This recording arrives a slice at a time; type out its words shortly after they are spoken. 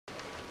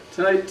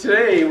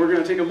Today we're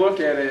going to take a look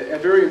at a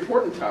very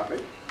important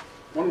topic,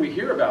 one we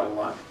hear about a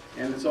lot,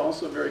 and it's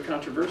also a very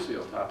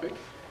controversial topic,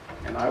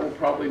 and I will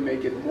probably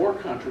make it more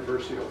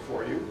controversial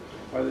for you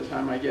by the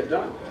time I get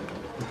done.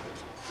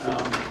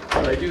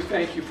 But I do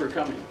thank you for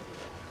coming.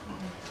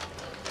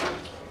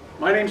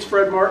 My name's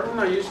Fred Martin.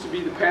 I used to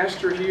be the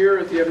pastor here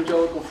at the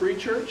Evangelical Free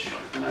Church,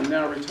 and I'm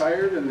now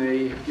retired, and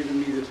they have given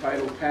me the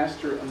title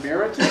Pastor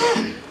Emeritus.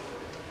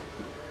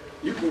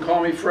 You can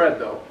call me Fred,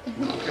 though.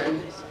 Okay?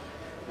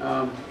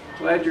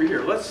 Glad you're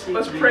here. Let's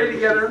pray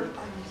together.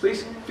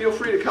 Please feel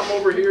free to come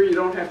over here. You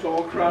don't have to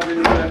all crowd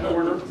into that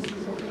corner.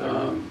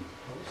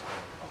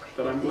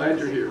 But I'm glad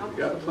you're here. We've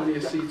got plenty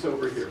of seats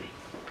over here.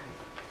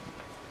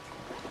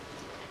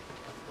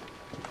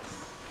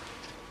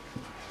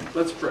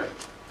 Let's pray.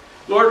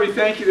 Lord, we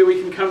thank you that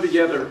we can come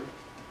together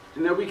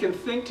and that we can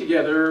think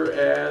together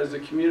as a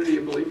community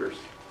of believers.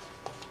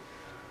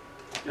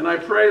 And I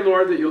pray,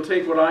 Lord, that you'll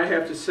take what I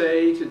have to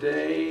say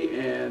today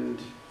and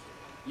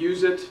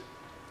use it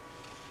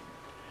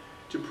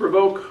to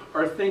provoke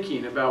our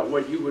thinking about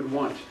what you would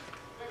want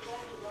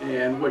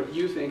and what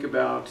you think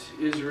about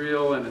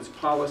Israel and its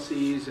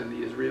policies and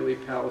the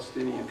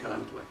Israeli-Palestinian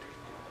conflict.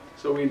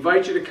 So we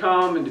invite you to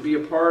come and to be a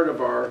part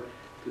of our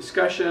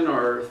discussion,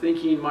 our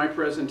thinking, my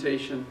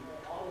presentation.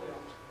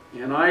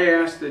 And I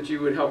ask that you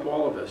would help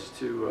all of us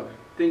to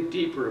think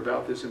deeper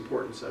about this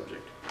important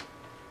subject.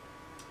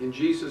 In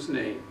Jesus'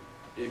 name,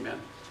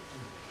 amen.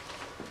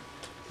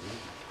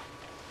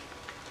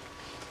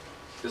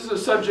 This is a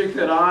subject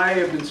that I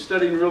have been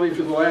studying really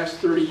for the last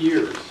 30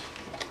 years.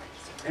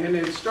 And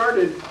it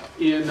started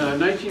in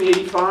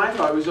 1985.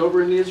 I was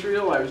over in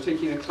Israel. I was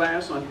taking a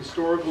class on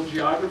historical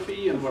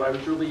geography, and what I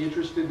was really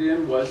interested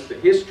in was the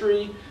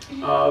history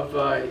of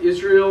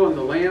Israel and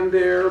the land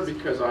there,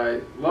 because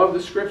I love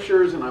the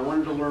scriptures and I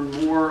wanted to learn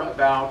more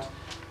about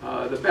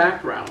the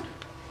background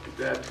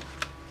that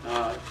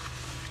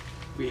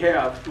we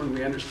have when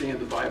we understand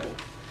the Bible.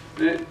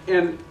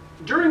 And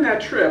during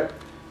that trip,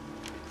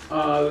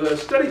 the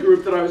study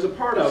group that I was a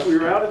part of, we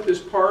were out at this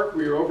park,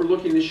 we were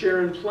overlooking the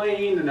Sharon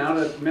Plain and out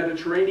at the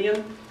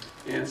Mediterranean,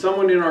 and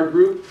someone in our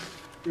group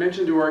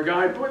mentioned to our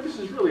guide, boy, this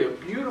is really a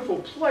beautiful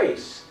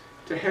place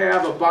to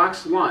have a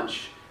boxed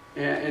lunch,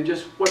 and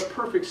just what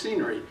perfect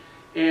scenery.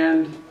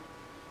 And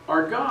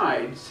our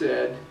guide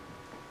said,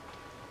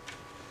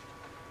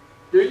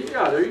 there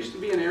used to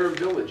be an Arab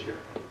village here.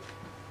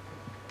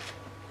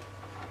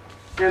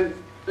 And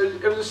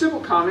it was a simple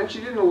comment.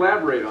 She didn't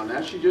elaborate on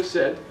that. She just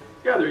said,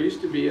 yeah, there used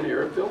to be an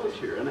Arab village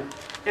here.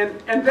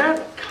 And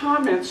that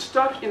comment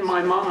stuck in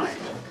my mind.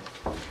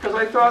 Because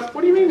I thought,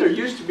 what do you mean there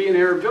used to be an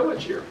Arab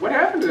village here? What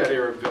happened to that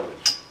Arab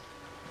village?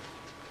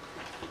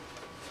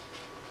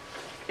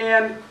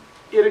 And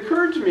it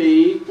occurred to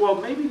me, well,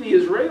 maybe the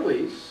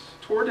Israelis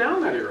tore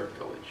down that Arab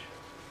village.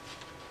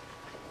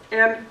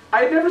 And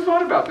I had never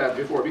thought about that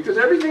before, because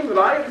everything that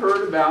I had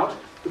heard about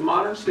the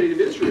modern state of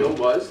Israel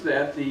was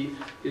that the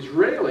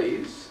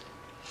Israelis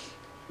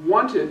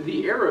wanted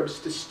the Arabs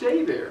to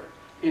stay there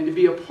and to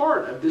be a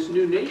part of this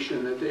new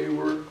nation that they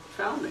were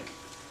founding.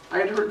 I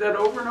had heard that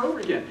over and over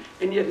again.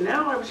 And yet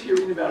now I was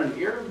hearing about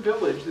an Arab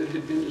village that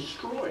had been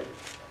destroyed.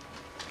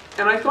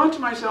 And I thought to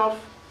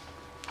myself,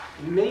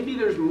 maybe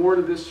there's more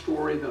to this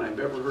story than I've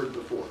ever heard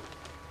before.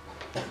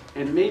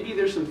 And maybe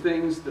there's some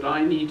things that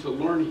I need to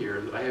learn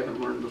here that I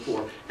haven't learned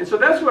before. And so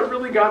that's what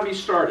really got me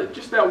started.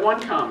 Just that one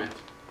comment.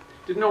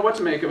 Didn't know what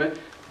to make of it.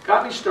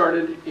 Got me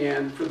started,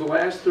 and for the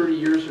last 30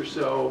 years or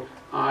so,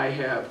 I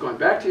have gone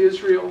back to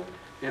Israel,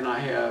 and I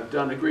have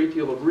done a great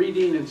deal of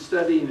reading and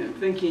studying and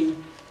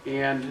thinking,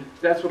 and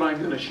that's what I'm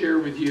going to share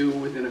with you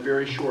within a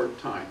very short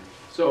time.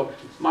 So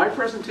my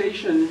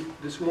presentation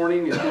this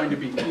morning is going to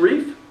be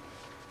brief.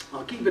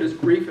 I'll keep it as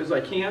brief as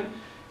I can,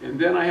 and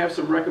then I have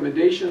some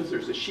recommendations.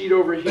 There's a sheet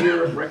over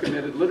here of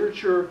recommended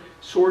literature,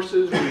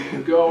 sources where you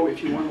can go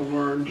if you want to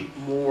learn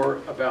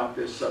more about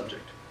this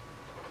subject.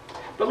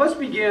 But let's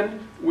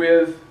begin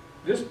with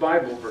this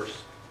Bible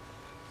verse.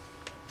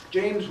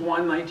 James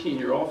 1:19,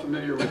 you're all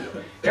familiar with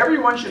it.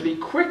 Everyone should be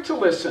quick to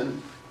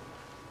listen,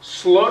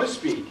 slow to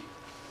speak,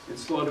 and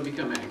slow to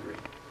become angry.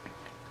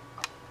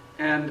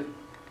 And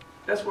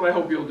that's what I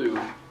hope you'll do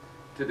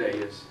today,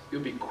 is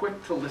you'll be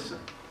quick to listen.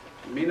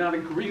 You may not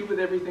agree with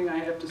everything I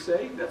have to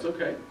say, that's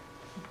okay.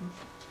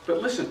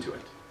 But listen to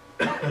it.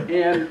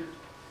 And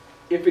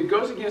if it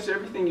goes against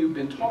everything you've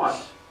been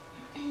taught,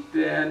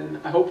 then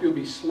I hope you'll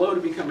be slow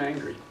to become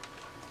angry.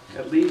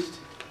 At least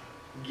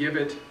give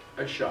it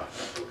a shot,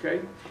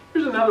 okay?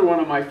 Here's another one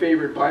of my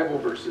favorite Bible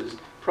verses,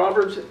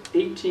 Proverbs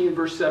 18,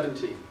 verse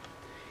 17.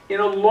 In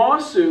a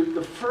lawsuit,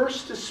 the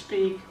first to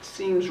speak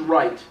seems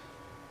right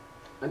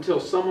until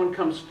someone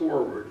comes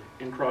forward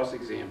and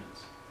cross-examines.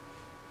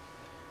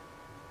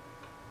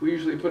 We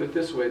usually put it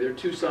this way, there are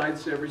two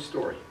sides to every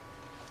story.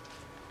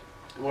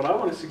 And what I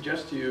want to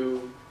suggest to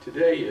you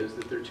today is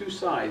that there are two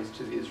sides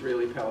to the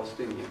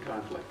Israeli-Palestinian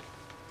conflict.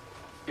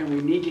 And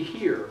we need to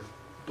hear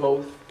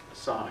both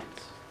sides.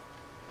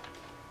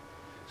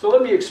 So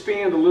let me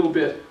expand a little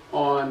bit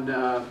on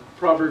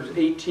Proverbs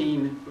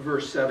 18,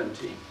 verse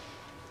 17.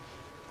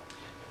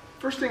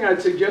 First thing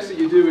I'd suggest that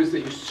you do is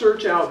that you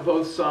search out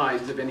both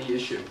sides of any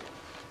issue.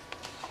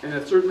 And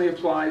that certainly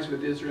applies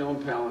with Israel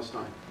and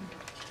Palestine.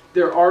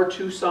 There are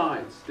two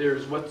sides.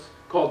 There's what's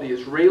called the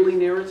Israeli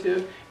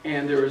narrative,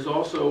 and there is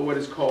also what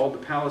is called the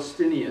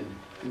Palestinian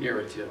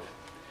narrative.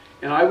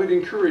 And I would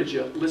encourage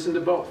you, listen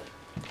to both.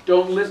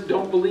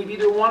 Don't believe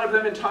either one of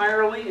them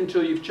entirely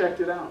until you've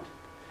checked it out.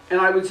 And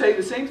I would say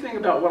the same thing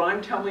about what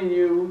I'm telling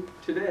you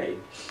today.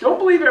 Don't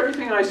believe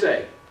everything I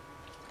say.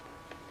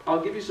 I'll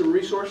give you some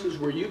resources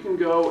where you can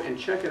go and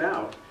check it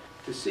out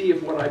to see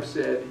if what I've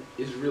said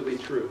is really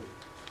true.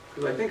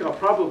 Because I think I'll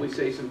probably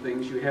say some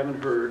things you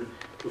haven't heard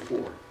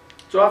before.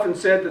 It's often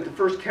said that the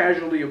first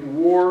casualty of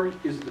war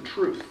is the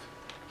truth.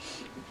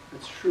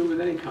 That's true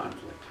with any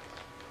conflict.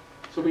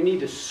 So we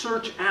need to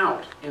search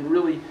out and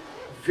really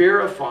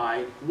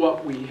verify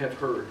what we have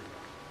heard.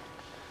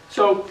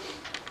 So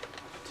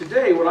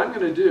today what I'm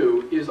going to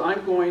do is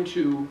I'm going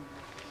to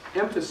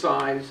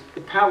emphasize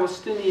the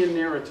Palestinian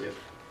narrative,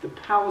 the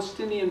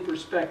Palestinian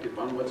perspective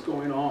on what's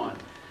going on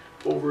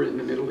over in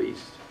the Middle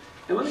East.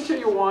 And let me tell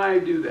you why I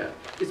do that.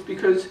 It's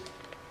because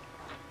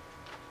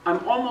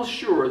I'm almost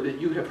sure that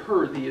you have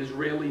heard the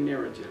Israeli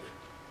narrative,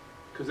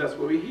 because that's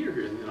what we hear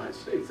here in the United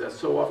States. That's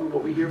so often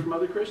what we hear from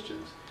other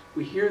Christians.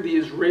 We hear the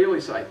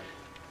Israeli side.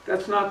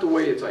 That's not the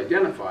way it's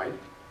identified.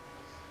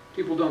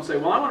 People don't say,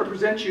 well, I want to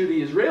present you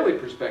the Israeli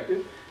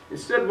perspective.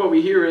 Instead, what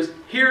we hear is,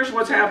 here's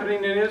what's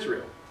happening in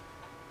Israel.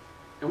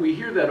 And we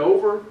hear that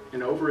over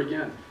and over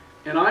again.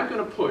 And I'm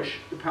going to push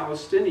the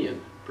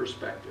Palestinian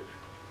perspective.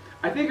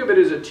 I think of it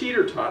as a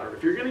teeter-totter.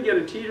 If you're going to get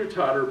a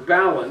teeter-totter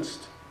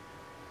balanced,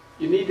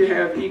 you need to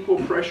have equal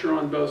pressure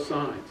on both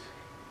sides.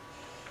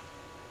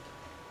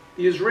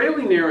 The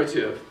Israeli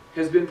narrative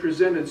has been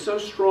presented so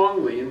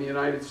strongly in the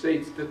United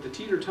States that the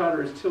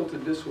teeter-totter is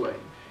tilted this way.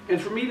 And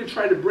for me to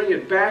try to bring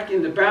it back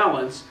into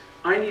balance,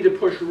 I need to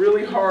push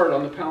really hard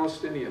on the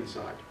Palestinian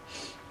side.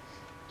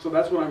 So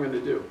that's what I'm going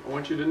to do. I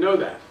want you to know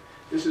that.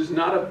 This is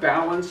not a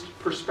balanced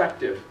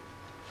perspective,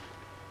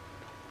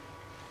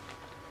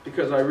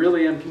 because I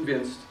really am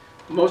convinced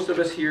most of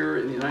us here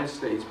in the United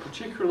States,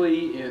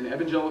 particularly in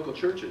evangelical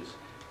churches,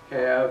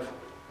 have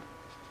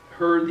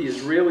heard the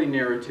Israeli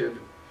narrative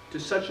to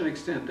such an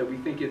extent that we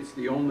think it's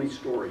the only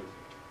story.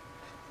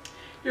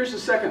 Here's the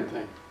second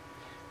thing.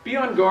 Be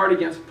on guard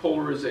against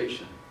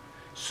polarization.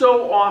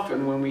 So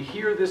often when we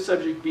hear this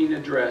subject being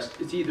addressed,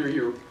 it's either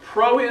you're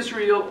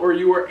pro-Israel or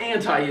you are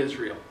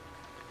anti-Israel.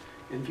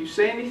 And if you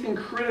say anything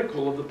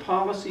critical of the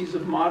policies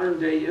of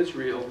modern-day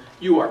Israel,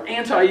 you are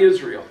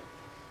anti-Israel.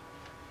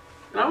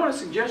 And I want to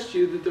suggest to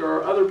you that there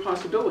are other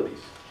possibilities.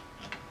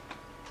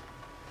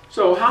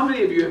 So how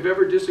many of you have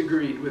ever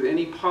disagreed with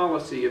any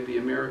policy of the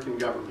American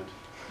government?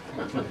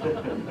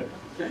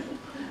 Okay.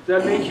 Does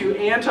that make you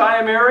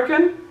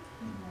anti-American?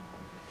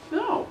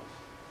 No.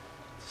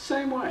 It's the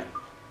same way.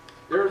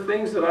 There are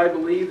things that I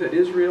believe that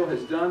Israel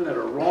has done that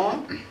are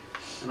wrong,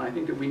 and I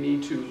think that we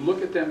need to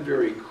look at them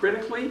very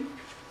critically.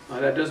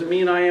 That doesn't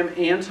mean I am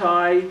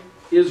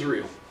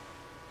anti-Israel.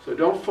 So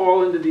don't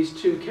fall into these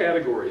two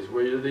categories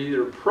where you're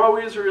either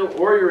pro-Israel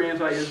or you're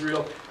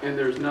anti-Israel and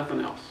there's nothing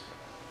else.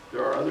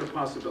 There are other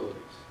possibilities.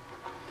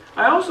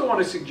 I also want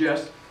to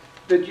suggest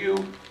that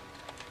you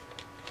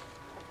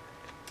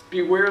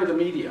beware of the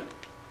media.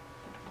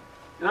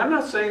 And I'm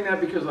not saying that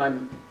because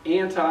I'm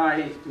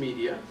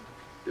anti-media.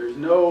 There's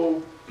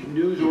no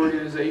news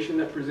organization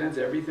that presents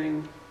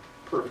everything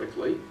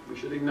perfectly. We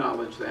should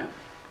acknowledge that.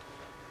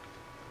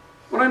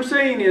 What I'm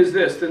saying is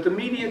this, that the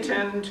media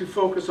tend to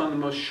focus on the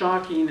most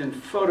shocking and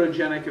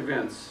photogenic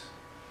events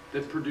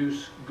that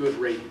produce good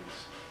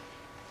ratings.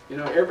 You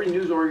know, every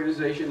news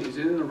organization is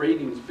in the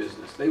ratings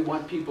business. They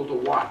want people to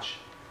watch.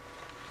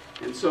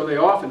 And so they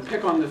often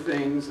pick on the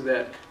things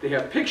that they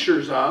have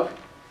pictures of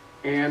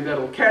and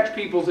that'll catch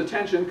people's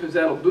attention because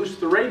that'll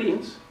boost the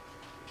ratings.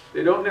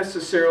 They don't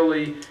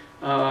necessarily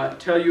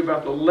tell you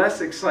about the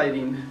less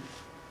exciting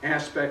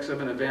aspects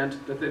of an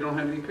event that they don't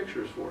have any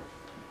pictures for.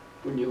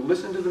 When you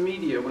listen to the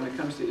media when it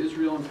comes to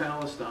Israel and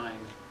Palestine,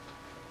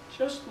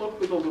 just look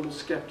with a little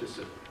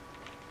skepticism.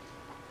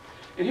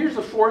 And here's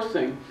the fourth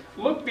thing.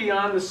 Look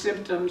beyond the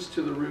symptoms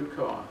to the root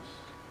cause.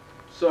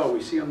 So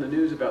we see on the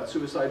news about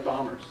suicide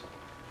bombers.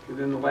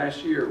 Within the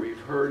last year,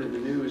 we've heard in the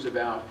news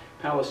about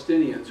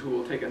Palestinians who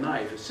will take a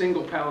knife. A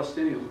single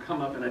Palestinian will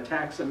come up and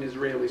attack some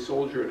Israeli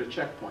soldier at a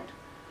checkpoint.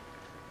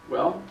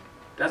 Well,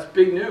 that's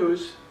big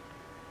news.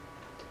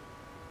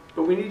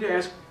 But we need to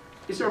ask,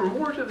 is there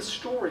more to the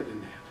story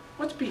than that?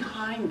 What's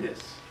behind this?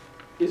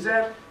 Is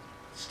that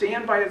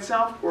stand by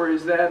itself, or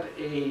is that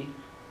a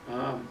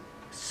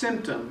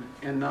symptom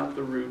and not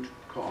the root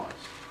cause?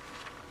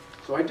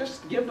 So I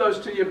just give those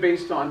to you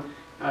based on,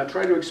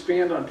 try to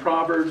expand on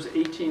Proverbs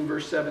 18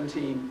 verse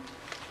 17,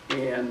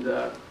 and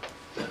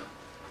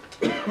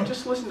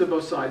just listen to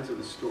both sides of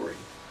the story.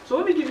 So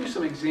let me give you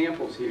some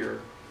examples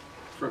here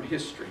from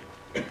history.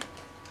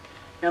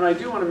 And I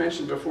do want to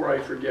mention before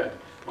I forget,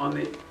 on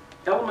the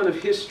element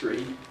of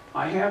history,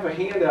 I have a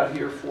handout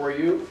here for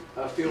you.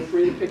 Feel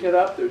free to pick it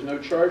up. There's no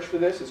charge for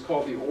this. It's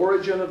called The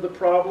Origin of the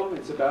Problem.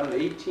 It's about an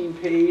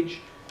 18-page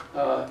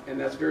and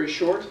that's very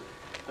short,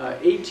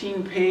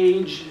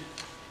 18-page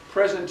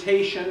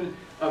presentation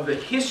of the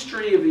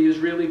history of the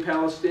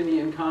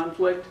Israeli-Palestinian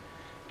conflict,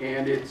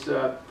 and it's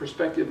a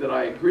perspective that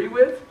I agree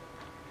with,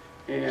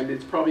 and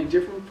it's probably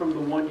different from the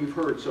one you've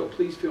heard, so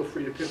please feel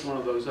free to pick one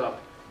of those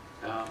up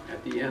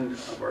at the end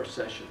of our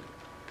session.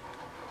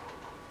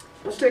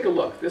 Let's take a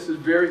look. This is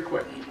very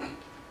quick.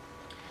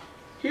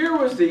 Here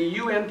was the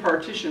UN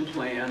partition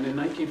plan in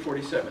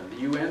 1947.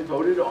 The UN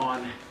voted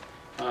on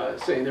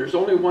saying there's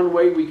only one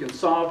way we can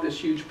solve this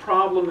huge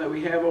problem that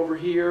we have over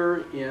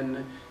here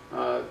in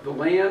the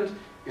land,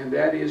 and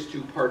that is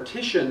to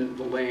partition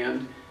the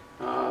land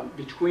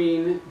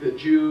between the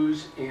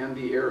Jews and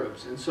the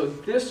Arabs. And so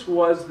this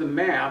was the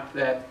map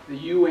that the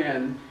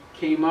UN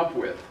came up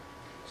with.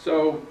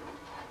 So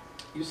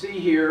you see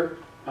here,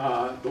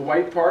 the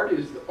white part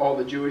is all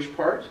the Jewish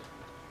part.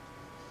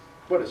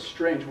 What a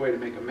strange way to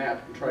make a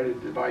map and try to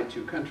divide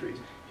two countries.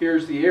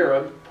 Here's the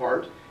Arab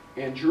part,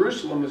 and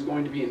Jerusalem is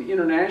going to be an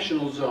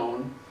international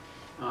zone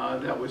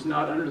that was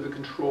not under the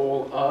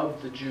control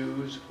of the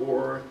Jews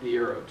or the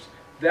Arabs.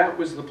 That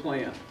was the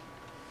plan.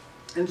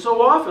 And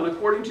so often,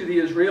 according to the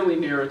Israeli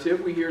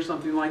narrative, we hear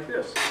something like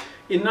this.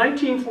 In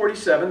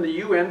 1947, the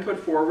UN put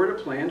forward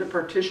a plan to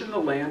partition the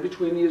land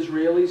between the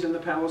Israelis and the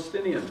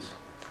Palestinians.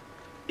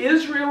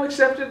 Israel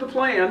accepted the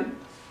plan,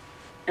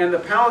 and the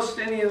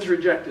Palestinians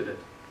rejected it.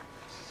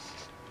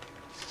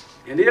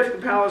 And if the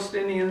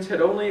Palestinians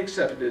had only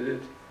accepted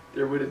it,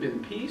 there would have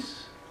been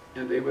peace,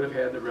 and they would have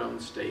had their own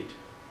state,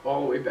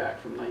 all the way back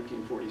from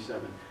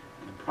 1947.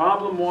 And the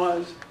problem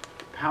was,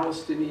 the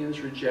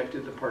Palestinians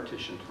rejected the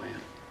partition plan.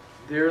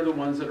 They're the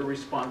ones that are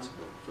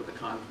responsible for the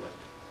conflict.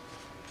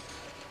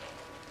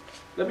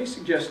 Let me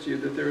suggest to you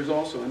that there is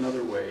also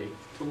another way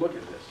to look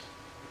at this.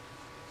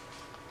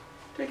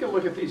 Take a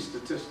look at these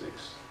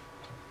statistics.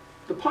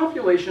 The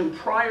population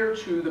prior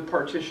to the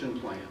partition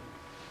plan.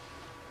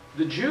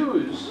 The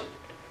Jews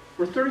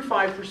were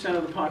 35%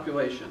 of the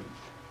population,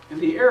 and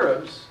the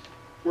Arabs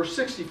were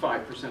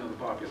 65% of the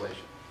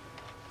population.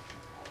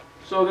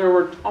 So there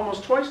were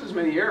almost twice as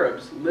many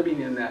Arabs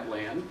living in that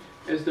land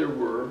as there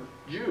were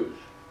Jews.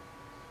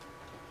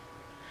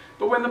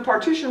 But when the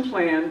partition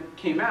plan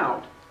came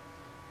out,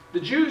 the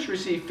Jews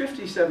received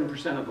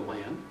 57% of the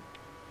land,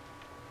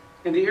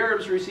 and the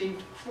Arabs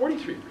received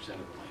 43% of the land.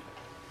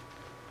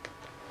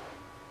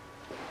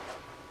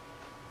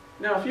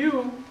 Now, if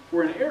you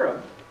were an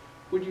Arab,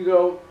 would you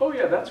go, oh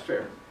yeah, that's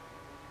fair?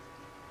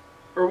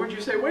 Or would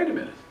you say, wait a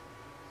minute,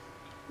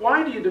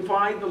 why do you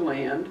divide the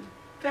land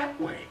that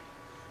way?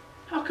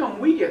 How come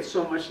we get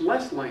so much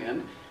less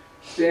land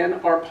than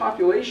our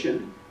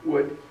population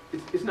would?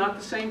 It's not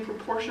the same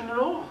proportion at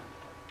all.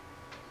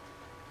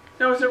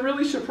 Now, is it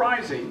really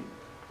surprising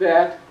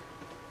that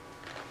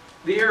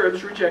the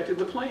Arabs rejected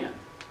the plan?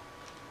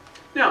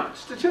 Now,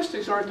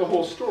 statistics aren't the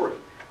whole story.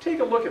 Take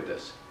a look at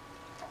this.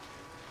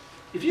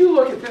 If you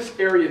look at this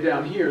area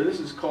down here, this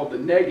is called the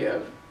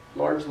Negev,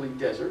 largely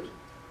desert.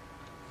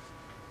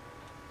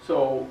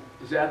 So,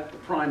 is that the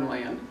prime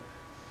land?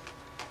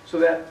 So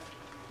that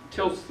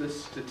tilts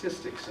this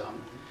statistic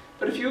some.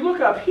 But if you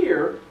look up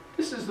here,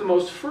 this is the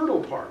most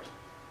fertile part.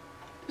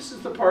 This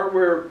is the part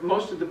where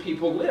most of the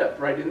people live,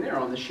 right in there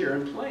on the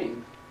Sharon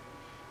Plain.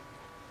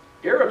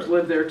 Arabs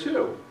live there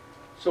too.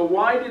 So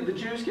why did the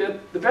Jews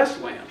get the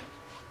best land?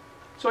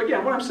 So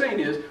again, what I'm saying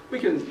is, we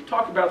can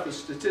talk about the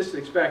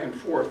statistics back and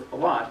forth a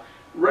lot,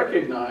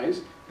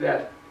 recognize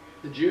that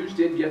the Jews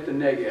did get the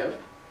Negev,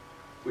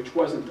 which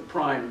wasn't the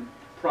prime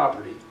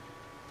property,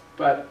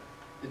 but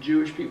the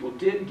Jewish people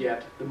did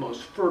get the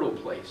most fertile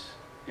place,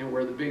 and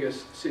where the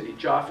biggest city,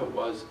 Jaffa,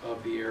 was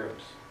of the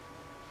Arabs.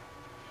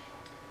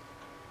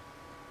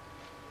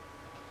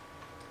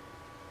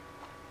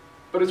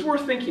 But it's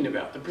worth thinking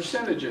about. The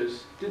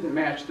percentages didn't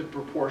match the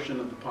proportion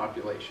of the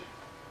population.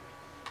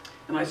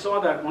 And I saw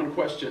that one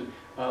question.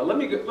 Let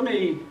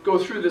me go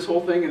through this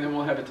whole thing, and then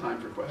we'll have a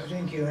time for questions. I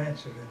think you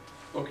answered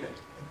it. Okay.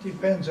 It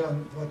depends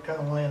on what kind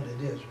of land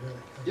it is,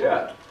 really.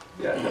 Yeah,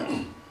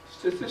 yeah.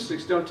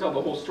 Statistics don't tell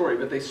the whole story,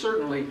 but they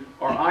certainly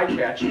are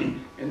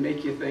eye-catching and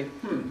make you think,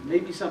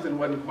 maybe something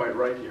wasn't quite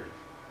right here.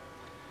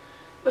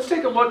 Let's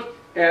take a look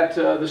at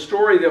the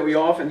story that we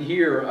often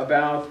hear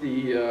about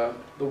the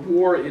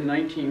war in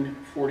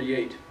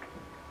 1948.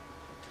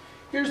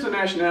 Here's the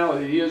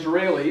nationality, the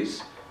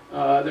Israelis.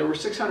 There were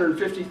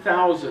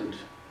 650,000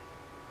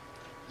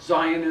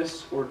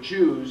 Zionists or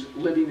Jews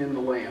living in the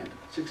land,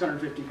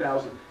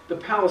 650,000. The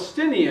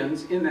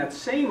Palestinians in that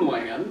same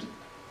land,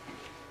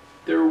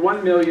 there were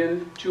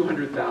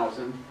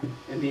 1,200,000,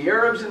 and the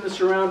Arabs in the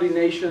surrounding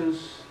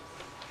nations,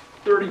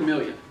 30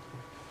 million.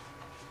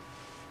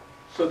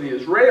 So the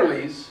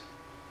Israelis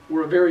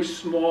were a very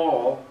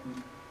small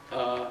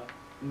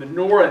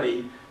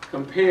minority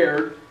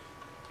compared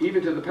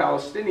even to the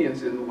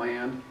Palestinians in the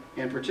land,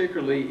 and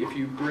particularly if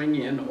you bring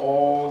in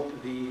all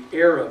the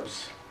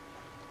Arabs.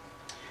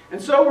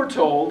 And so we're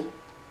told,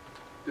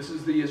 this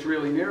is the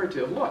Israeli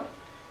narrative, look,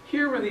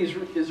 here were these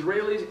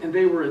Israelis, and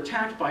they were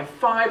attacked by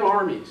 5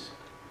 armies.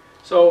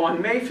 So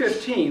on May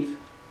 15th,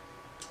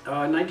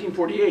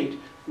 1948,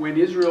 when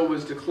Israel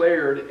was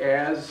declared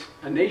as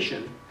a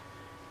nation,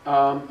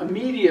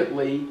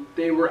 immediately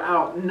they were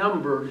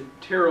outnumbered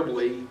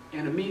terribly,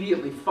 and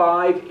immediately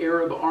 5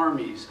 Arab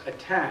armies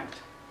attacked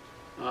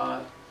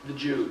the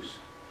Jews.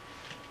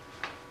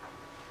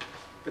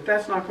 But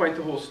that's not quite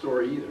the whole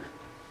story either.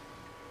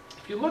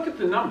 If you look at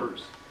the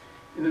numbers,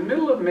 in the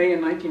middle of May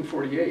in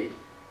 1948,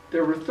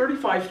 there were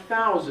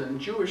 35,000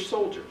 Jewish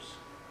soldiers.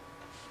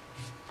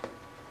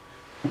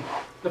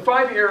 The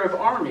 5 Arab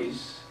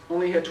armies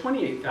only had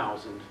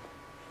 28,000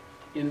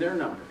 in their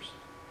numbers.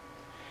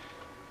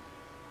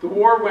 The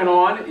war went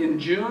on. In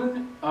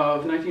June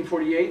of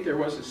 1948, there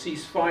was a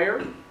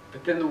ceasefire,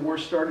 but then the war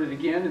started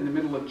again in the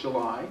middle of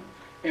July.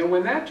 And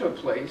when that took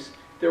place,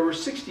 there were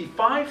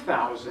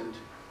 65,000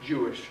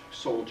 Jewish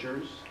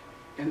soldiers,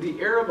 and the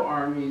Arab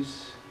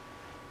armies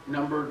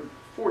numbered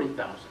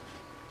 40,000.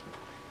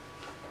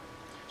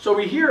 So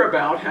we hear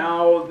about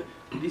how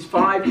these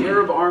 5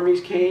 Arab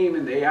armies came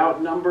and they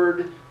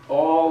outnumbered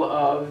all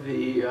of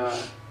the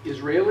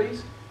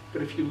Israelis.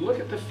 But if you look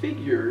at the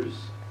figures,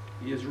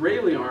 the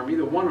Israeli army,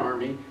 the one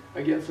army,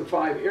 against the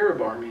 5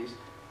 Arab armies,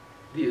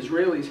 the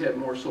Israelis had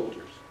more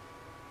soldiers.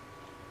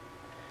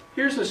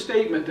 Here's a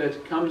statement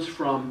that comes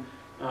from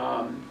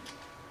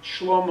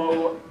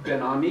Shlomo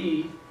Ben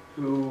Ami,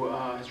 who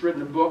has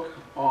written a book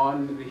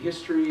on the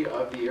history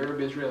of the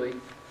Arab-Israeli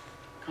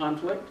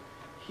conflict.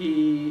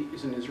 He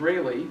is an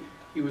Israeli.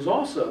 He was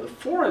also the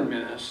foreign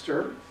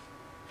minister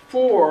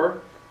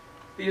for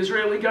the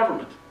Israeli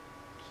government.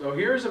 So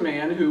here's a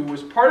man who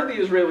was part of the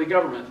Israeli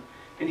government,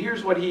 and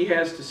here's what he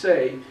has to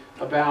say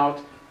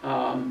about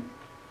the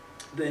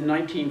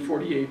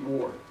 1948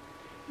 war.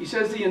 He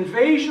says, the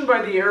invasion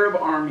by the Arab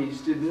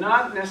armies did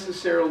not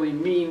necessarily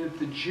mean that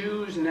the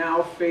Jews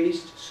now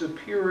faced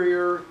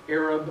superior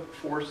Arab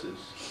forces.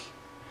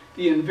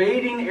 The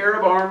invading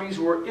Arab armies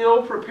were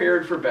ill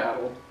prepared for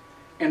battle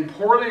and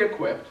poorly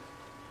equipped.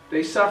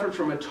 They suffered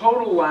from a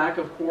total lack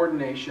of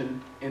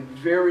coordination and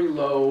very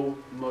low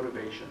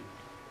motivation.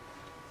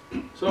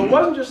 So it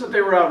wasn't just that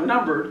they were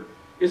outnumbered,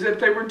 it's that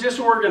they were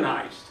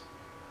disorganized.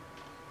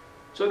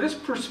 So this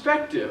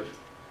perspective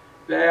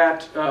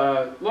that,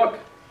 look,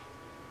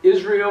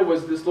 Israel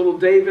was this little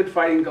David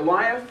fighting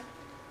Goliath,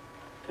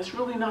 that's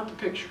really not the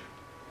picture.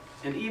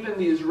 And even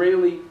the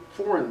Israeli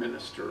foreign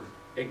minister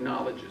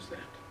acknowledges that.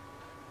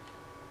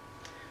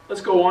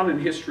 Let's go on in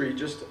history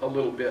just a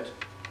little bit.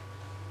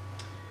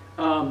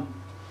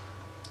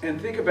 And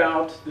think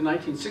about the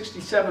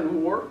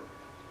 1967 war,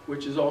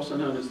 which is also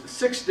known as the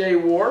Six-Day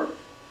War.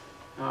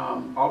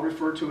 I'll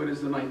refer to it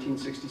as the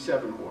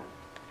 1967 war.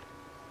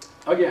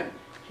 Again,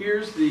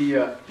 here's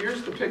the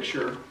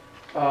picture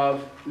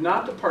of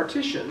not the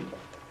partition,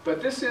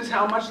 but this is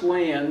how much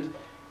land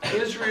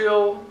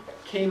Israel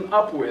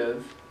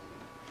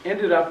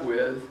ended up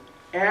with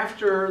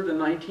after the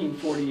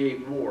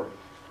 1948 war.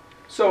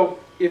 So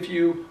if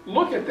you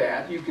look at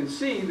that, you can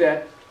see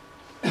that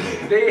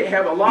they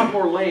have a lot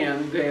more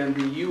land than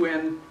the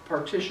UN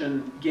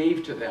partition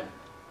gave to them.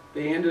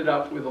 They ended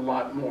up with a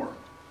lot more.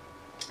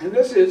 And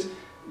this is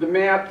the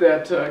map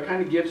that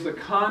kind of gives the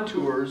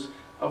contours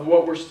of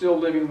what we're still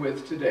living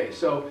with today.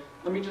 So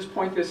let me just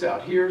point this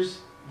out. Here's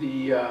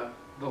the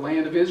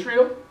land of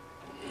Israel.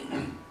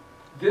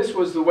 This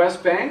was the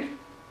West Bank.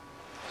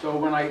 So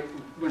when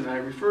I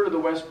refer to the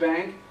West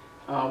Bank,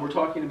 we're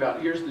talking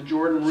about, here's the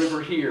Jordan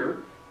River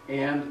here,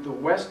 and the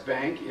West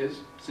Bank is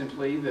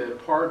simply the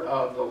part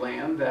of the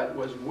land that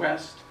was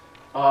west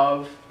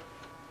of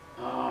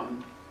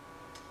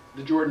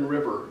the Jordan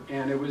River,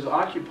 and it was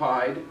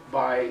occupied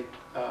by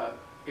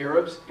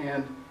Arabs,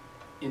 and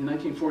in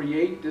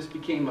 1948 this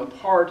became a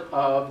part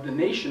of the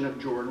nation of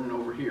Jordan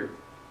over here.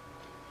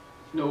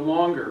 No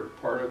longer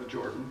part of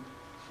Jordan.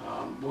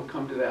 We'll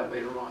come to that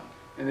later on.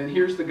 And then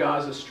here's the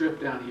Gaza Strip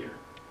down here.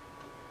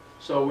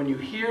 So when you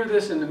hear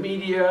this in the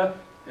media,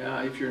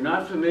 if you're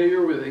not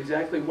familiar with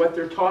exactly what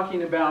they're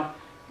talking about,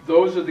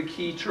 those are the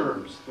key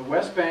terms: the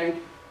West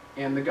Bank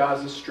and the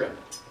Gaza Strip.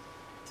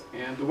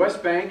 And the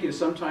West Bank is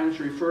sometimes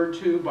referred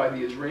to by the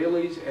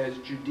Israelis as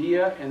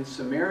Judea and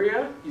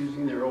Samaria,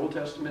 using their Old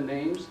Testament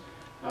names.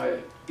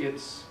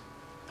 It's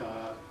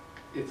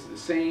the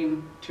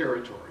same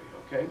territory,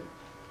 okay?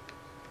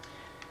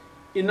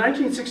 In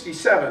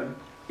 1967,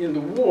 in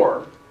the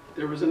war,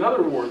 there was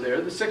another war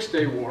there, the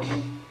Six-Day War.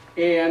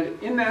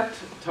 And in that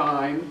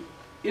time,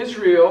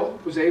 Israel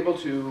was able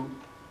to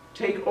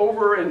take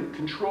over and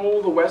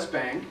control the West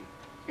Bank,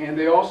 and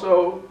they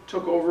also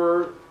took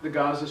over the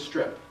Gaza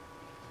Strip.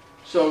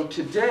 So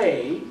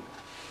today,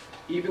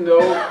 even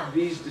though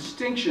these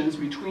distinctions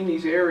between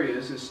these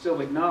areas is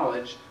still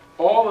acknowledged,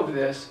 all of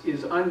this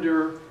is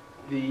under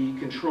the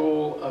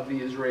control of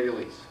the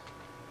Israelis.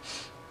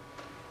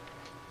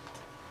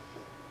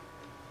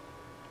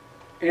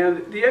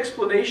 And the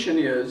explanation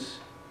is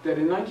that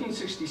in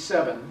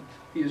 1967,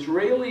 the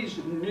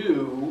Israelis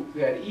knew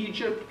that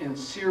Egypt and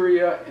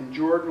Syria and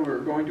Jordan were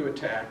going to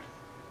attack.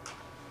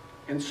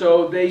 And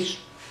so they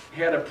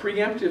had a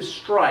preemptive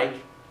strike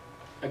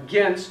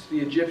against the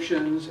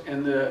Egyptians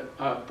and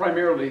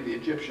primarily the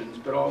Egyptians,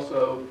 but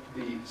also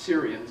the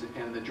Syrians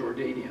and the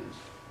Jordanians.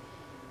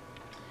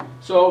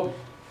 So,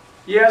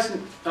 yes,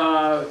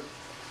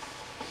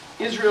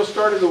 Israel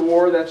started the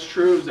war, that's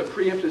true, it was a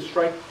preemptive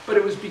strike, but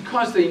it was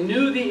because they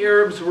knew the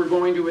Arabs were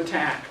going to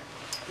attack,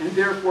 and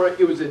therefore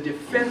it was a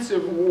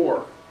defensive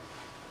war.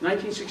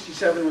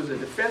 1967 was a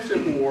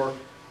defensive war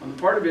on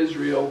the part of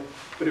Israel,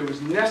 but it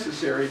was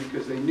necessary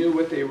because they knew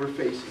what they were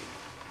facing.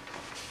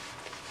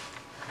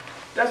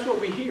 That's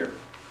what we hear.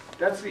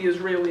 That's the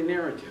Israeli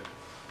narrative.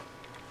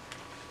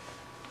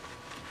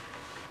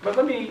 But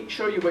let me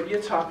show you what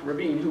Yitzhak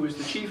Rabin, who was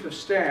the chief of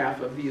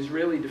staff of the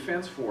Israeli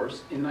Defense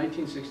Force in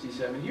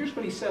 1967, here's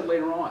what he said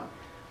later on.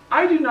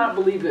 I do not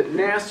believe that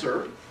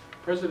Nasser,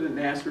 President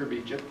Nasser of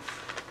Egypt,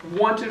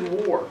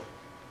 wanted war.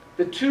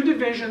 The 2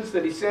 divisions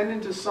that he sent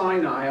into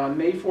Sinai on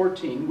May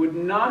 14 would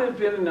not have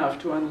been enough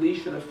to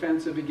unleash an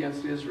offensive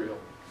against Israel.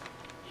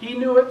 He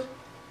knew it,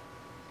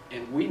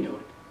 and we knew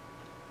it.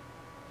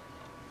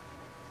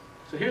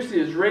 So here's the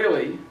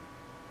Israeli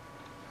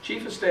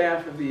chief of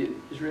staff of the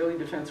Israeli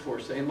Defense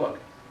Force saying, look,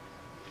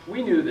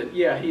 we knew that,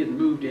 yeah, he had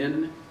moved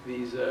in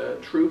these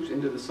troops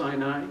into the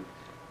Sinai,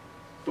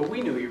 but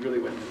we knew he really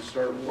wasn't going to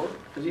start a war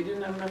because he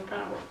didn't have enough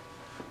power.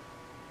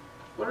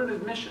 What an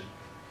admission.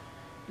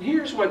 And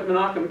here's what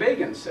Menachem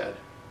Begin said.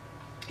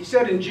 He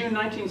said, in June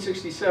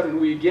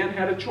 1967, we again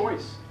had a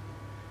choice.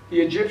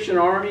 The Egyptian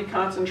army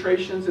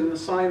concentrations in the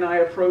Sinai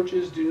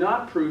approaches do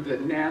not prove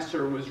that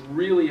Nasser was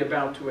really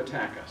about to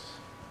attack us.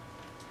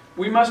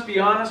 We must be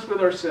honest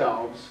with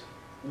ourselves.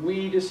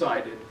 We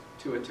decided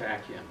to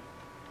attack him.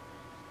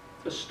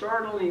 It's a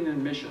startling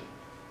admission.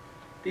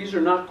 These are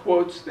not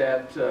quotes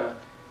that the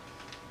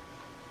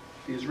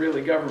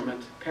Israeli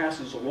government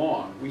passes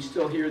along. We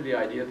still hear the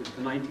idea that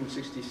the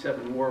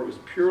 1967 war was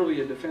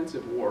purely a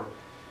defensive war.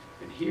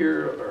 And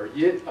here are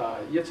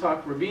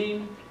Yitzhak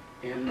Rabin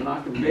and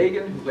Menachem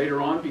Begin, who later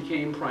on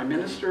became prime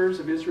ministers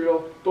of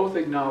Israel, both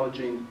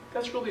acknowledging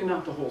that's really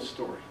not the whole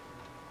story.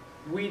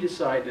 We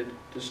decided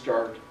to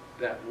start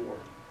that war.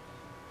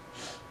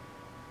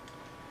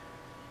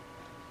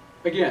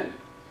 Again,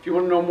 if you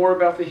want to know more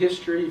about the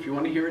history, if you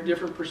want to hear a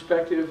different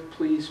perspective,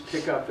 please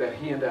pick up that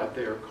handout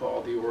there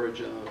called The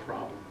Origin of the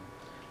Problem.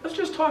 Let's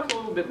just talk a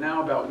little bit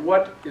now about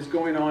what is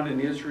going on in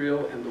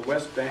Israel and the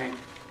West Bank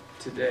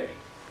today.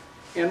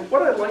 And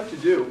what I'd like to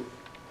do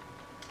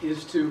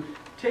is to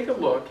take a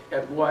look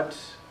at what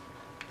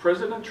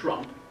President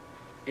Trump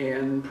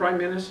and Prime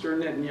Minister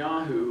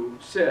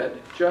Netanyahu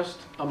said just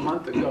a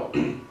month ago.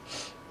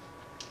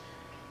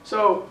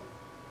 So,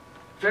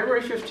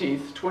 February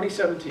 15th,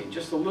 2017,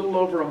 just a little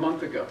over a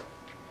month ago,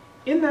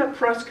 in that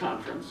press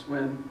conference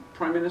when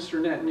Prime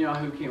Minister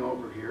Netanyahu came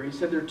over here, he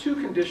said there are 2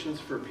 conditions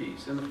for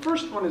peace. And the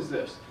first one is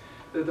this,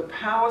 that the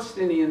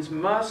Palestinians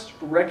must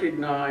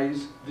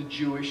recognize the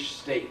Jewish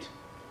state.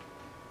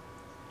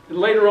 And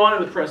later on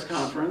in the press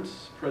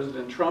conference,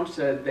 President Trump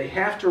said they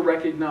have to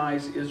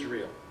recognize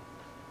Israel.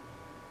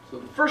 So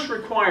the first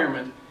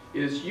requirement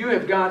is you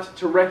have got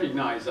to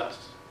recognize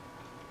us.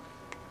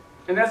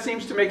 And that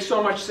seems to make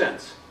so much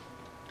sense,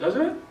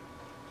 doesn't it?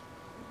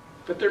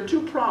 But there are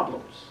 2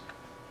 problems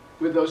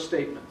with those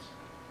statements.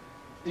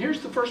 And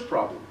here's the first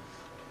problem.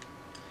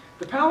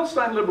 The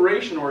Palestine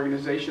Liberation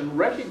Organization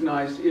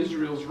recognized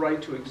Israel's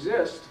right to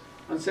exist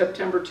on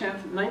September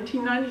 10th,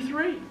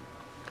 1993.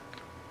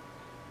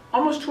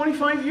 Almost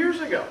 25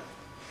 years ago.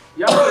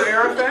 Yasser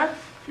Arafat,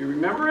 if you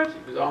remember it,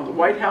 it was on the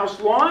White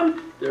House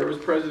lawn. There was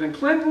President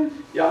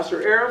Clinton,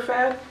 Yasser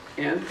Arafat,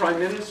 and Prime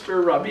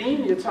Minister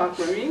Rabin, Yitzhak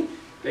Rabin.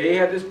 They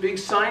had this big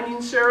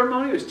signing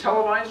ceremony. It was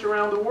televised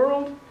around the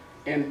world.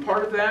 And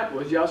part of that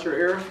was Yasser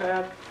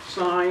Arafat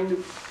signed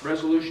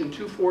Resolution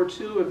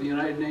 242 of the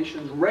United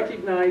Nations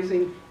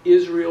recognizing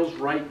Israel's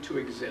right to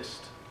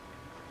exist.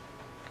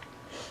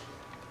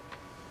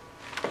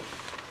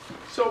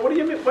 So what do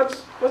you mean?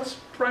 What's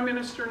Prime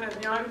Minister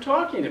Netanyahu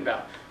talking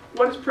about?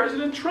 What is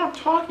President Trump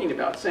talking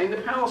about? Saying the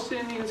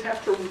Palestinians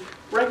have to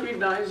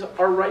recognize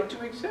our right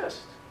to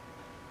exist.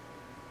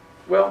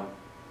 Well,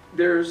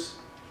 there's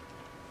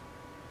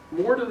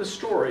more to the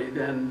story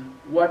than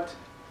what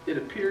it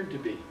appeared to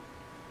be.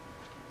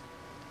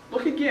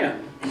 Look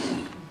again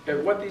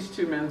at what these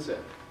 2 men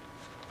said.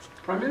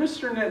 Prime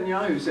Minister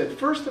Netanyahu said,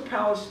 first the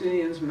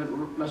Palestinians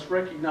must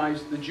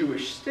recognize the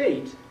Jewish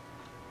state.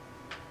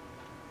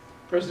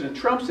 President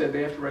Trump said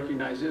they have to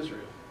recognize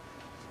Israel.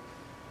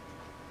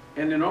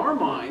 And in our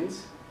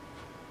minds,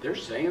 they're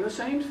saying the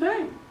same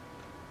thing.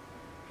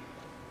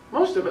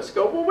 Most of us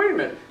go, well, wait a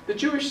minute. The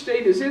Jewish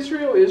state is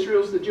Israel.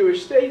 Israel's the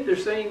Jewish state. They're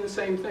saying the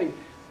same thing.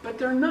 But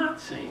they're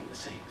not saying the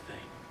same thing.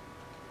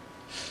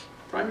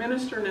 Prime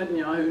Minister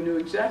Netanyahu knew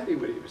exactly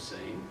what he was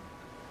saying.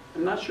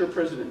 I'm not sure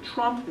President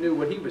Trump knew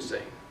what he was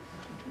saying.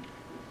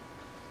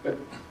 But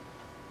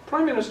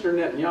Prime Minister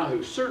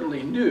Netanyahu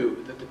certainly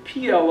knew that the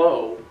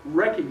PLO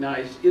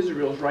recognized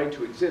Israel's right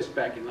to exist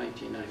back in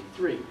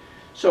 1993.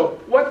 So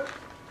what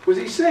was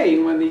he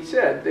saying when he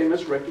said they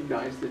must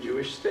recognize the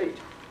Jewish state?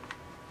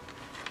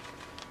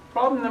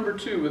 Problem number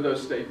 2 with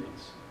those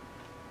statements.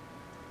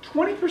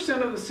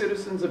 20% of the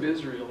citizens of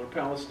Israel are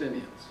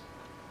Palestinians.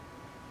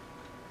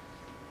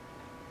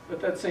 Let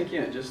that sink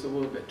in just a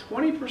little bit.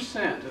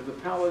 20%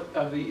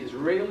 of the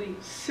Israeli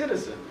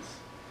citizens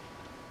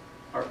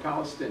are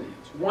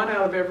Palestinians. 1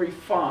 out of every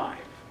 5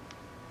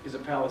 is a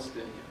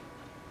Palestinian.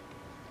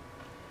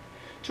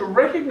 To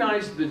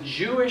recognize the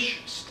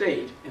Jewish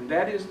state, and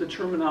that is the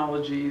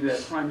terminology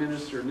that Prime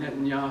Minister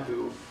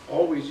Netanyahu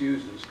always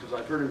uses, because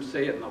I've heard him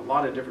say it in a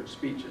lot of different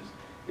speeches.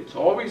 It's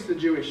always the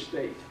Jewish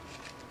state.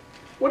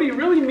 What he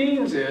really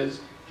means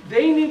is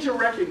they need to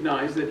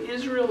recognize that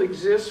Israel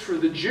exists for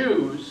the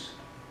Jews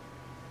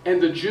and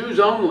the Jews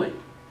only.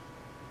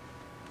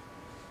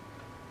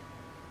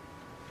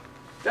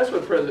 That's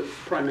what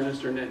Prime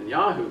Minister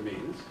Netanyahu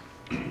means.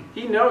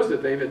 He knows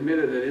that they've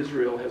admitted that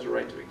Israel has a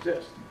right to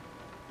exist.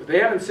 But they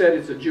haven't said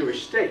it's a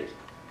Jewish state.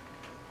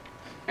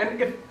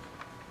 And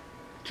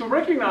to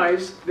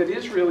recognize that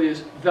Israel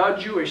is the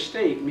Jewish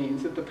state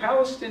means that the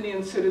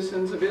Palestinian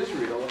citizens of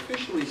Israel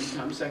officially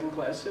become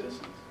second-class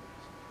citizens.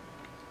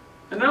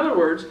 In other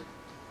words,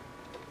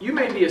 you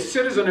may be a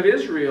citizen of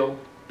Israel,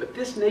 but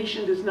this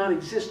nation does not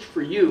exist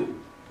for you.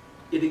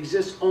 It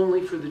exists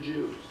only for the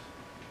Jews.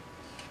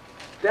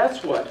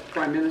 That's what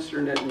Prime Minister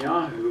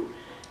Netanyahu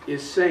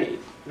is saying.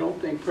 I don't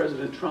think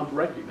President Trump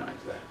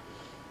recognized that.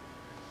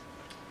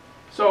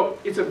 So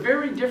it's a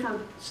very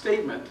different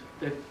statement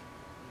that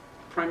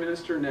Prime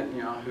Minister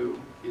Netanyahu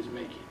is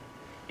making.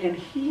 And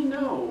he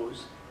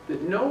knows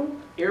that no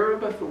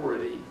Arab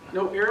authority,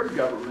 no Arab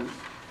government,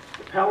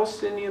 the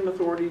Palestinian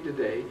Authority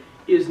today,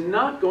 is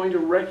not going to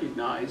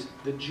recognize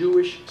the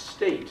Jewish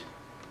state.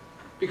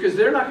 Because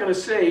they're not going to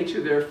say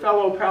to their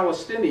fellow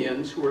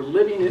Palestinians who are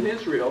living in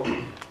Israel,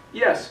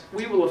 yes,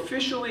 we will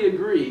officially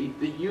agree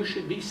that you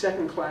should be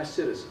second-class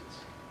citizens.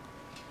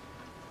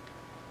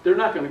 They're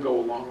not going to go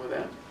along with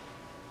that.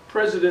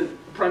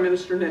 Prime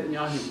Minister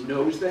Netanyahu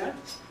knows that,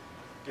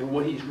 and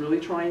what he's really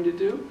trying to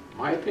do,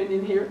 my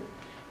opinion here,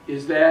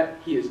 is that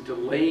he is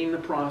delaying the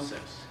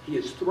process. He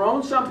has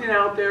thrown something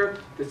out there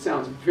that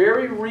sounds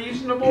very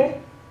reasonable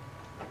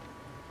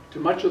to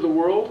much of the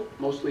world,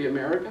 mostly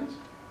Americans.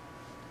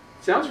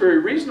 It sounds very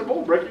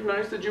reasonable,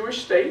 recognize the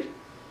Jewish state,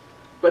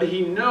 but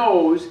he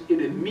knows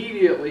it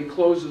immediately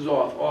closes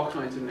off all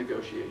kinds of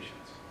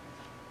negotiations.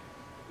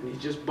 And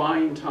he's just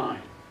buying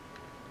time.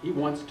 He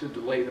wants to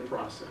delay the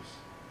process.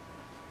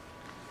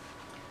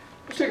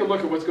 Let's take a look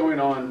at what's going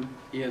on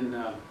in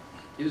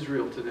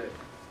Israel today.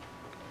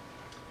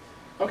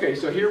 Okay,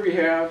 so here we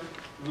have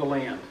the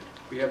land.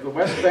 We have the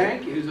West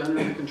Bank. It is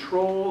under the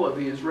control of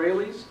the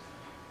Israelis,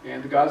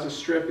 and the Gaza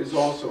Strip is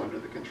also under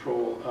the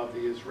control of the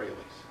Israelis.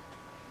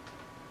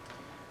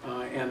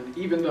 And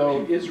even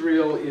though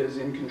Israel is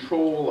in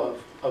control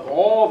of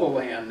all the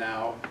land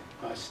now,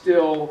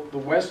 still the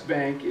West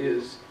Bank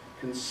is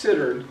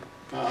considered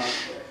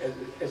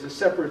as a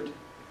separate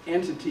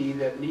entity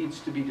that needs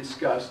to be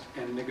discussed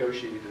and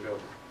negotiated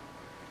over.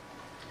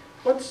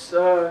 What's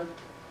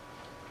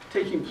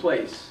taking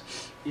place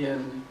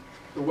in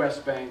the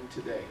West Bank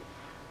today?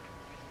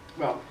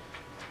 Well,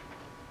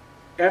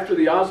 after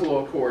the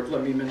Oslo Accords,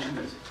 let me mention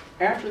this.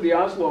 After the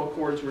Oslo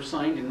Accords were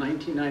signed in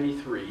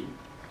 1993,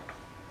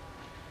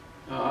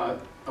 I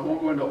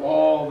won't go into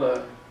all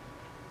the,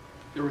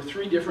 there were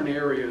 3 different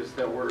areas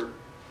that were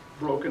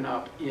broken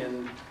up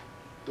in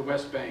the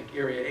West Bank,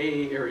 Area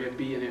A, Area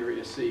B, and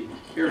Area C.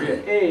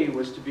 Area A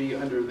was to be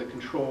under the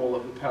control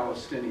of the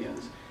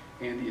Palestinians,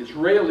 and the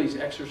Israelis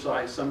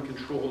exercised some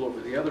control over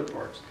the other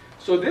parts.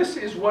 So this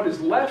is what is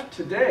left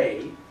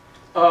today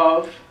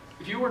of,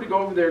 if you were to go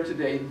over there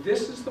today,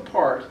 this is the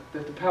part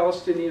that the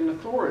Palestinian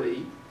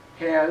Authority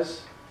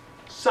has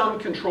some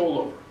control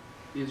over.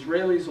 The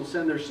Israelis will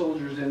send their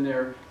soldiers in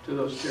there to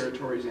those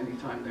territories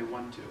anytime they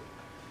want to.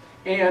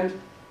 And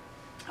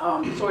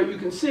so you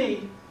can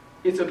see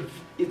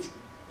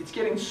it's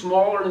getting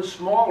smaller and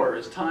smaller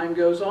as time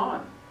goes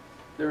on.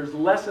 There's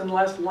less and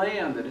less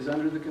land that is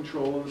under the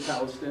control of the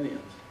Palestinians.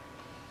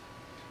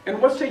 And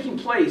what's taking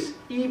place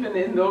even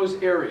in those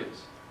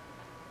areas?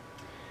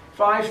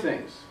 5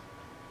 things.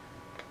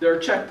 There are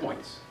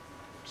checkpoints.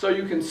 So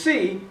you can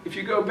see, if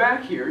you go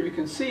back here, you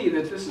can see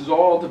that this is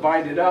all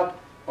divided up,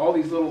 all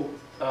these little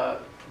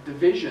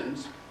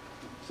divisions.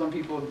 Some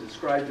people have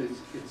described it as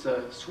it's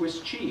a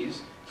Swiss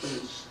cheese because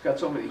it's got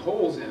so many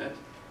holes in it.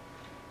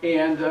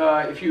 And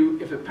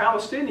if a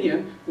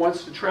Palestinian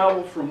wants to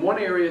travel from one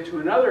area to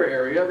another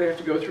area, they have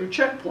to go through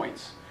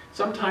checkpoints.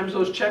 Sometimes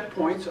those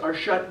checkpoints are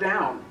shut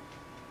down.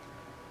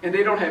 And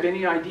they don't have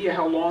any idea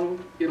how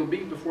long it'll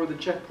be before the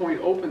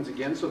checkpoint opens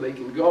again, so they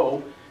can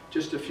go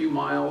just a few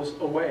miles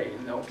away.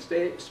 And they'll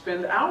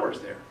spend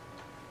hours there,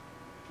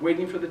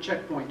 waiting for the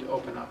checkpoint to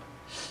open up.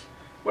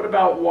 What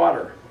about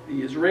water?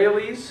 The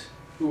Israelis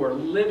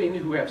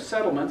who have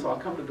settlements, I'll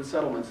come to the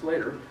settlements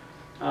later,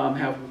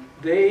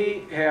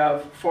 they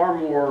have far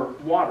more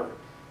water.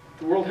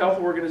 The World Health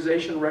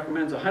Organization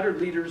recommends 100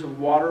 liters of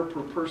water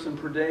per person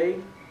per day.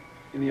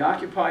 In the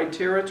occupied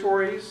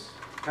territories,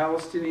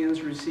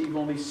 Palestinians receive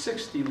only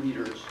 60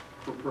 liters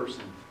per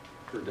person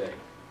per day.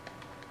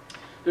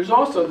 There's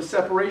also the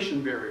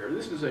separation barrier.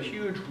 This is a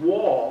huge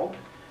wall.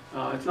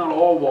 It's not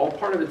all wall,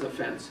 part of it's a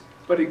fence.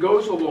 but it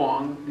goes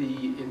along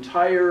the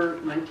entire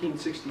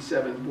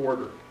 1967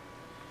 border.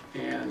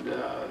 And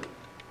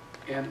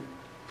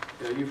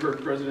you've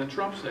heard President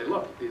Trump say,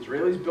 look, the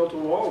Israelis built a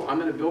wall, I'm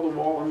going to build a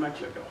wall in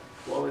Mexico.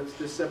 Well, it's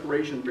this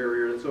separation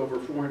barrier that's over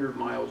 400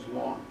 miles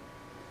long.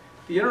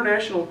 The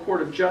International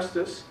Court of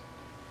Justice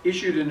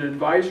issued an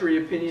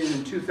advisory opinion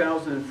in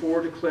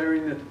 2004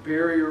 declaring that the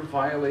barrier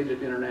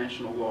violated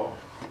international law.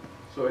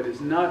 So it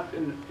has not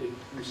been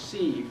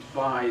received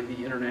by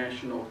the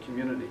international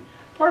community.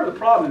 Part of the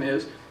problem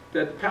is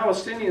that the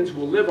Palestinians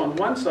will live on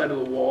one side of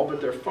the wall,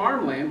 but their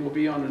farmland will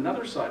be on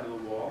another side of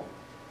the wall.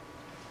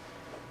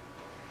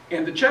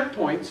 And the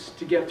checkpoints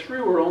to get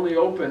through are only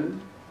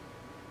open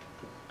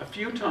a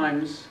few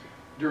times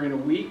during a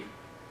week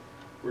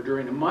or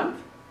during a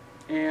month,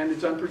 and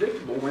it's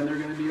unpredictable when they're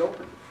going to be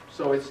open.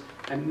 So it's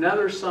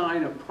another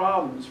sign of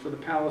problems for the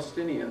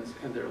Palestinians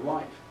and their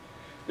life.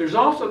 There's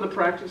also the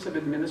practice of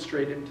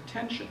administrative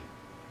detention.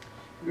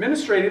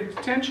 Administrative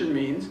detention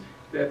means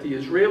that the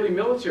Israeli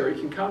military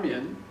can come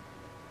in,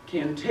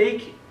 can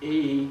take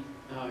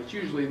it's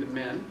usually the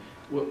men,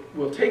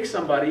 will take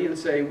somebody and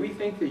say, we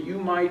think that you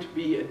might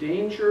be a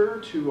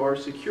danger to our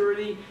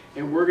security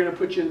and we're going to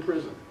put you in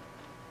prison.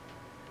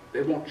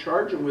 They won't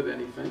charge them with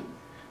anything.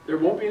 There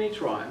won't be any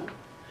trial.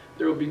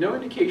 There will be no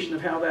indication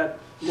of how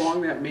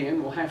long that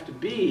man will have to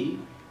be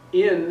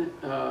in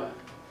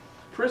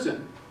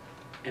prison,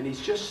 and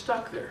he's just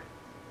stuck there.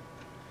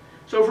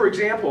 So, for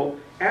example,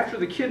 after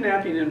the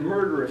kidnapping and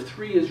murder of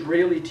 3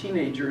 Israeli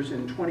teenagers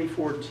in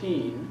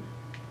 2014,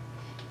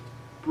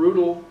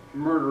 brutal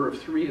murder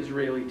of 3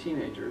 Israeli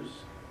teenagers,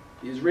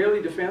 the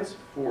Israeli Defense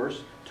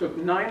Force took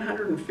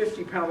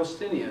 950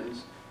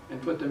 Palestinians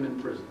and put them in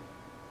prison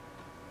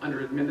under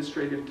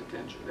administrative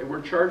detention. They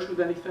weren't charged with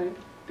anything.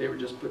 They were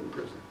just put in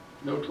prison.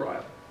 No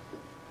trial.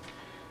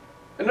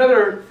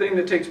 Another thing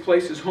that takes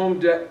place is home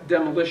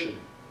demolition.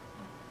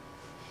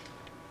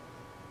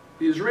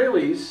 The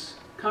Israelis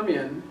come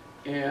in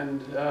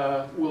and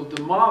will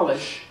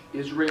demolish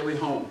Israeli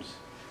homes.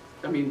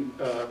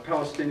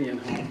 Palestinian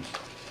homes.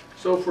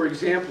 So, for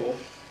example,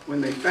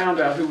 when they found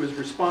out who was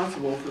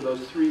responsible for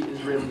those 3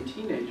 Israeli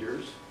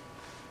teenagers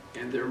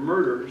and their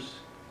murders,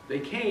 they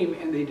came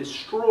and they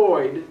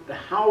destroyed the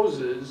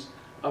houses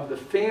of the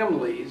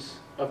families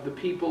of the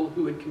people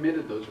who had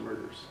committed those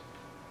murders.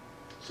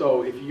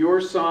 So if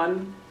your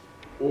son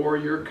or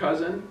your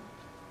cousin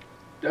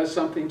does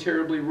something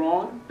terribly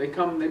wrong, they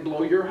come and they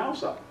blow your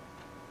house up.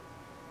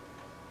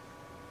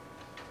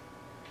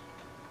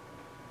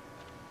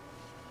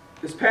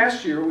 This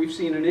past year, we've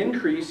seen an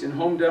increase in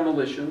home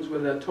demolitions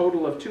with a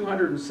total of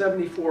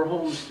 274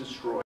 homes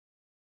destroyed.